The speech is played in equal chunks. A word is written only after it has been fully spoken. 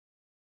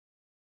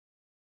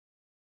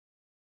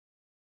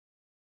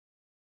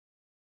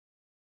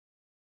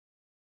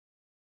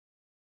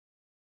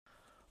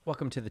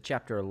Welcome to the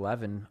Chapter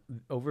 11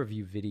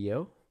 overview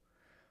video,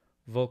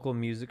 Vocal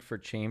Music for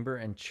Chamber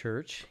and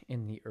Church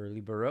in the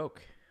Early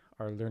Baroque.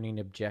 Our learning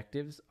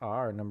objectives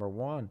are, number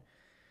 1,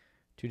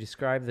 to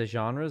describe the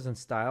genres and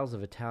styles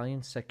of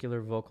Italian secular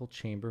vocal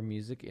chamber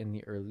music in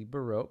the early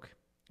Baroque,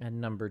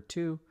 and number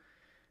 2,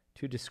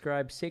 to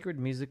describe sacred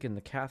music in the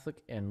Catholic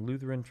and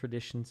Lutheran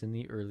traditions in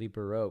the early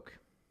Baroque.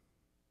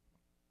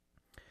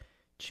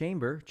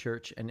 Chamber,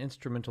 church, and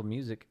instrumental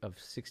music of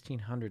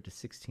 1600 to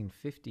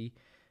 1650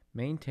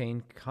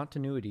 maintained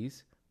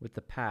continuities with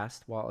the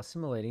past while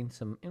assimilating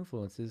some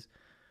influences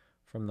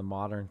from the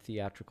modern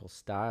theatrical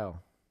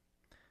style.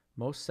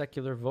 Most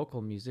secular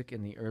vocal music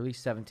in the early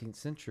 17th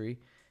century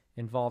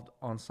involved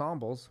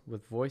ensembles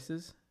with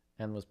voices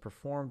and was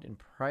performed in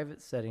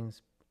private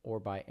settings or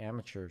by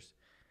amateurs.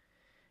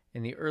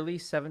 In the early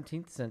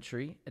 17th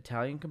century,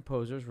 Italian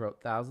composers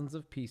wrote thousands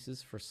of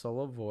pieces for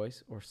solo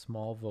voice or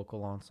small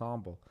vocal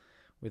ensemble,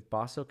 with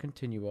basso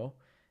continuo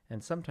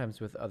and sometimes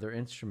with other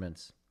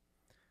instruments.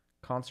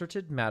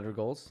 Concerted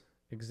madrigals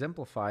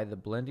exemplify the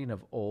blending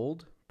of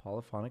old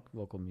polyphonic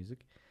vocal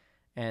music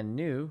and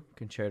new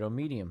concerto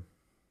medium.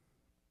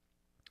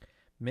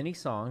 Many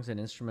songs and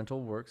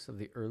instrumental works of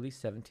the early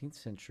 17th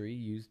century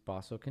used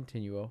basso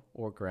continuo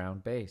or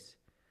ground bass.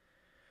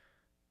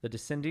 The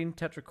descending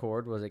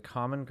tetrachord was a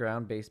common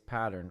ground bass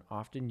pattern,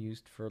 often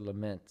used for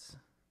laments.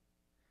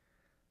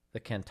 The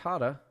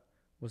cantata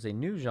was a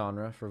new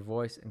genre for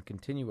voice and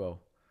continuo.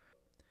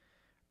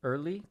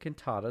 Early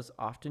cantatas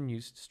often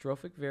used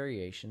strophic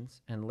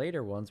variations, and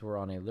later ones were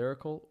on a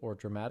lyrical or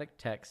dramatic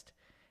text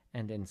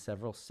and in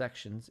several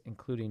sections,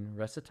 including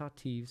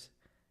recitatives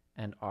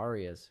and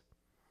arias.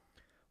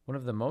 One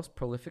of the most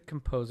prolific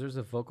composers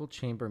of vocal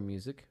chamber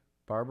music,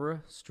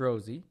 Barbara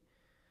Strozzi,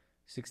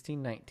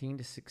 1619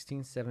 to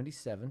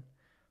 1677,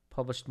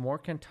 published more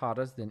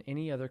cantatas than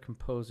any other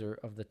composer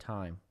of the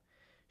time.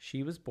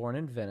 She was born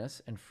in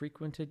Venice and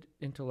frequented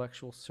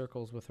intellectual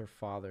circles with her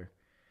father.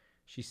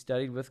 She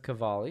studied with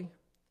Cavalli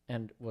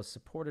and was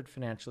supported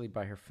financially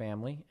by her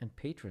family and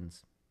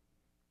patrons.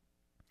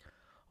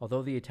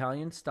 Although the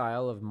Italian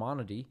style of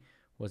monody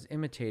was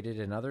imitated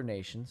in other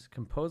nations,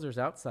 composers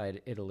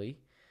outside Italy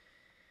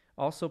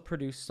also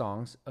produced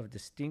songs of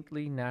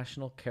distinctly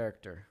national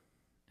character.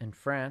 In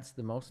France,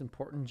 the most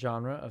important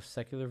genre of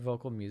secular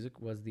vocal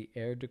music was the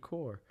air de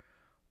cour,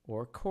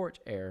 or court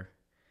air,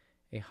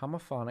 a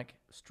homophonic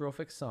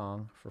strophic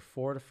song for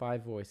 4 to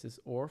 5 voices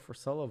or for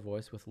solo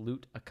voice with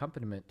lute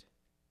accompaniment.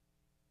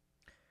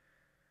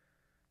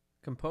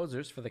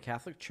 Composers for the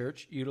Catholic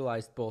Church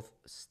utilized both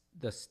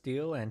the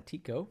stile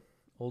antico,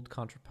 old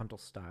contrapuntal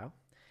style,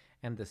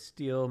 and the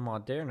stile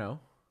moderno,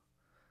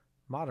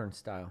 modern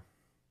style.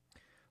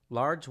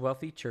 Large,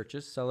 wealthy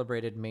churches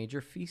celebrated major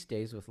feast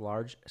days with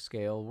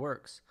large-scale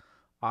works,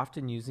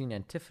 often using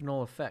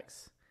antiphonal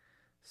effects.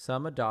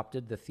 Some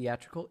adopted the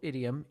theatrical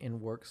idiom in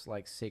works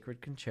like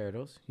sacred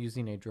concertos,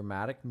 using a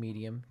dramatic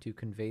medium to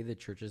convey the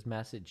church's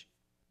message.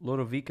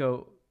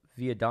 Lodovico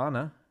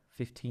Viadana,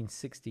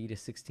 1560 to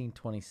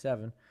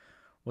 1627,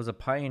 was a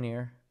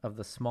pioneer of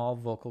the small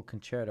vocal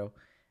concerto,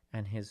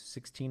 and his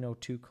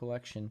 1602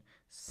 collection,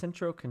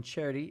 Centro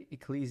Concerti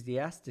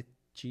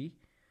Ecclesiastici,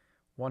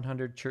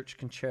 100 Church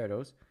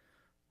Concertos,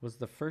 was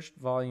the first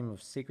volume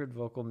of sacred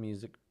vocal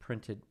music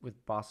printed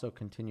with basso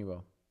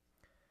continuo.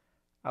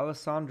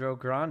 Alessandro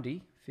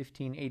Grandi,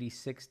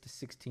 1586 to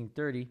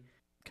 1630,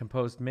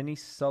 composed many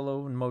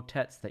solo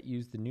motets that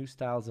used the new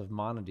styles of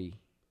monody.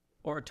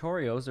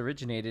 Oratorios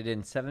originated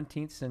in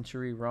 17th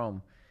century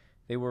Rome.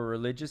 They were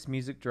religious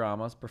music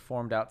dramas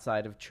performed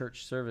outside of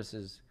church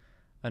services.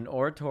 An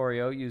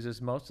oratorio uses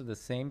most of the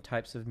same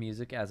types of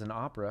music as an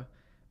opera,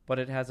 but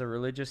it has a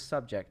religious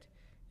subject.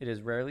 It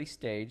is rarely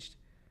staged.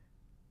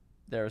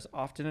 There is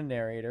often a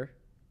narrator,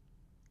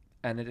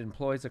 and it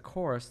employs a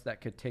chorus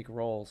that could take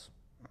roles.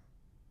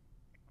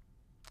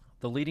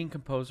 The leading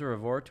composer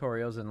of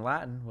oratorios in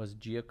Latin was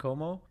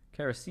Giacomo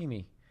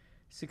Carissimi,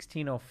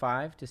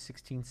 1605 to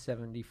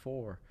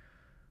 1674,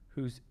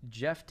 whose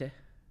Jefte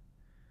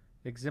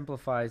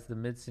exemplifies the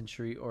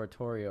mid-century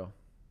oratorio.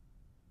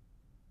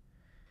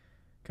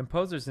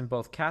 Composers in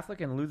both Catholic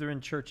and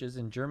Lutheran churches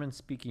in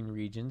German-speaking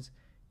regions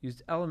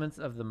used elements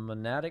of the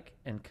monadic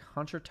and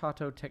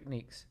concertato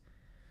techniques.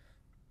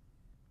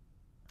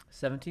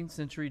 17th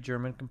century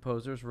German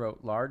composers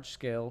wrote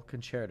large-scale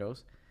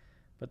concertos,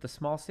 but the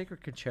small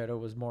sacred concerto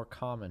was more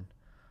common.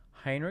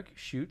 Heinrich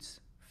Schütz,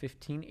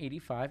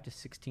 1585 to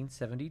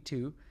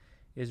 1672,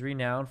 is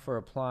renowned for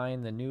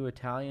applying the new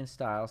Italian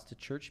styles to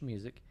church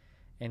music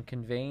and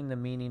conveying the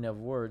meaning of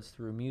words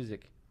through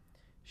music.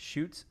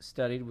 Schütz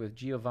studied with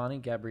Giovanni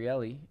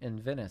Gabrieli in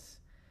Venice,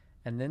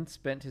 and then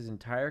spent his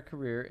entire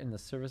career in the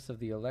service of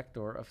the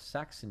Elector of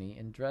Saxony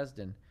in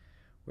Dresden,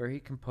 where he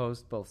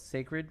composed both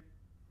sacred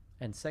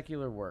and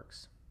secular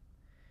works.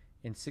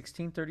 In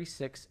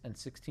 1636 and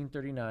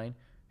 1639,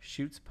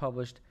 Schütz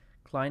published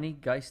Kleine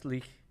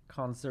Geistliche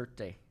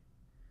Konzerte,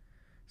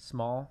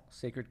 small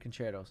sacred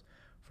concertos,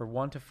 for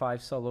 1 to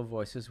 5 solo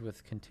voices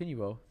with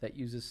continuo that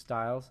uses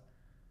styles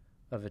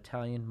of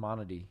Italian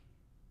monody.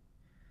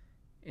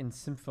 In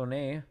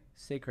Symphonie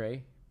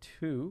Sacrée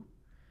 2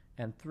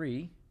 and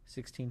 3,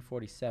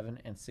 1647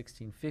 and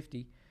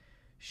 1650,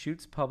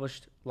 Schütz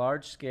published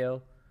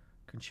large-scale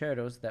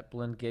concertos that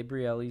blend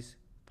Gabrielli's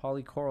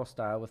polychoral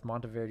style with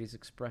Monteverdi's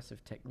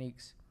expressive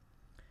techniques.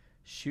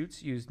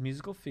 Schütz used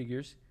musical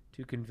figures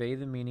to convey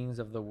the meanings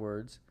of the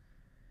words,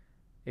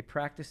 a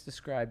practice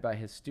described by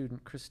his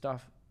student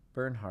Christoph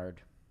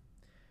Bernhard.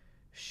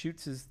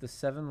 Schütz's The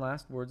Seven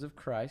Last Words of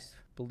Christ,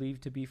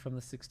 believed to be from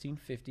the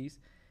 1650s,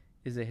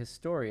 is a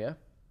historia,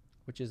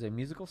 which is a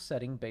musical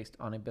setting based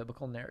on a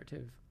biblical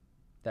narrative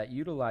that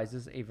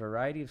utilizes a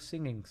variety of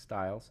singing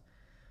styles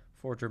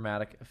for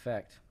dramatic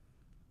effect.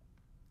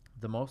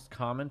 The most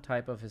common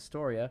type of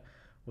historia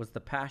was the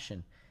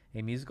Passion,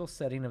 a musical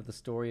setting of the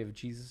story of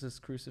Jesus'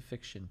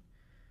 crucifixion.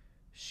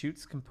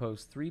 Schütz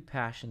composed 3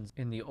 passions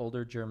in the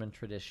older German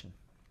tradition.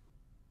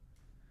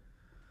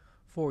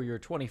 For your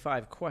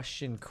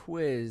 25-question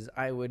quiz,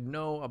 I would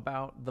know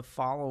about the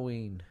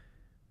following.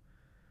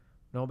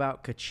 Know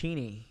about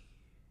Caccini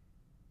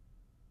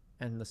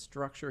and the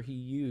structure he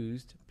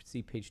used.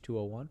 See page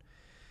 201.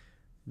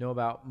 Know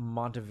about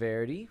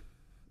Monteverdi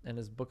and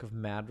his book of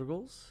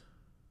madrigals.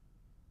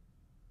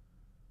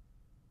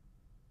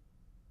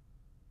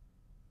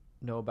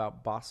 Know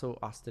about Basso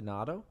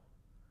ostinato.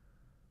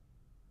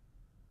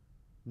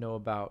 Know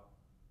about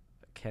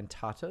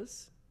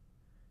cantatas.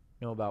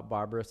 Know about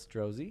Barbara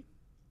Strozzi.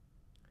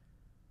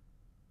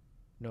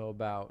 Know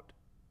about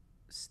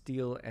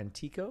Stile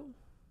Antico.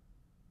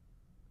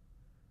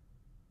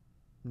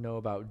 Know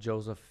about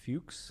Joseph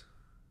Fuchs.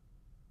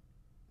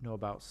 Know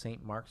about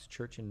St. Mark's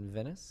Church in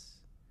Venice.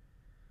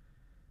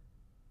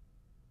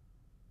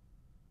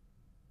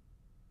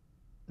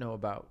 Know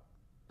about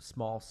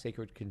small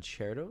sacred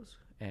concertos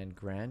and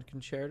grand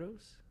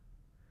concertos.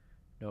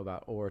 Know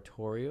about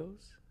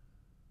oratorios.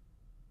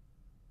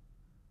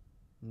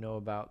 Know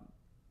about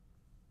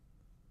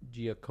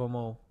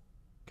Giacomo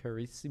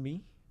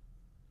Carissimi.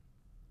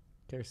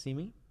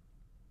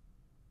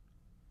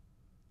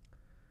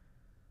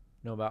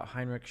 Know about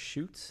Heinrich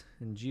Schütz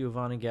and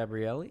Giovanni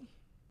Gabrielli.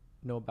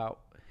 Know about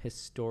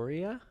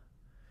Historia.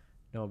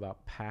 Know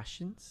about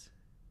Passions.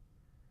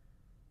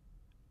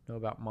 Know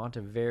about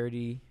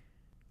Monteverdi.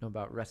 Know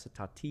about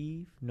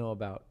Recitative. Know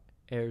about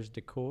Airs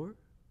de Cour.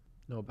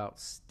 Know about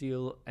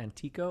Stile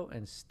Antico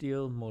and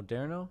Stile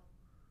Moderno.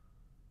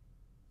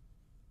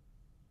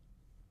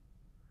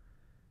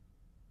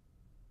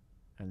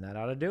 And that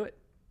ought to do it.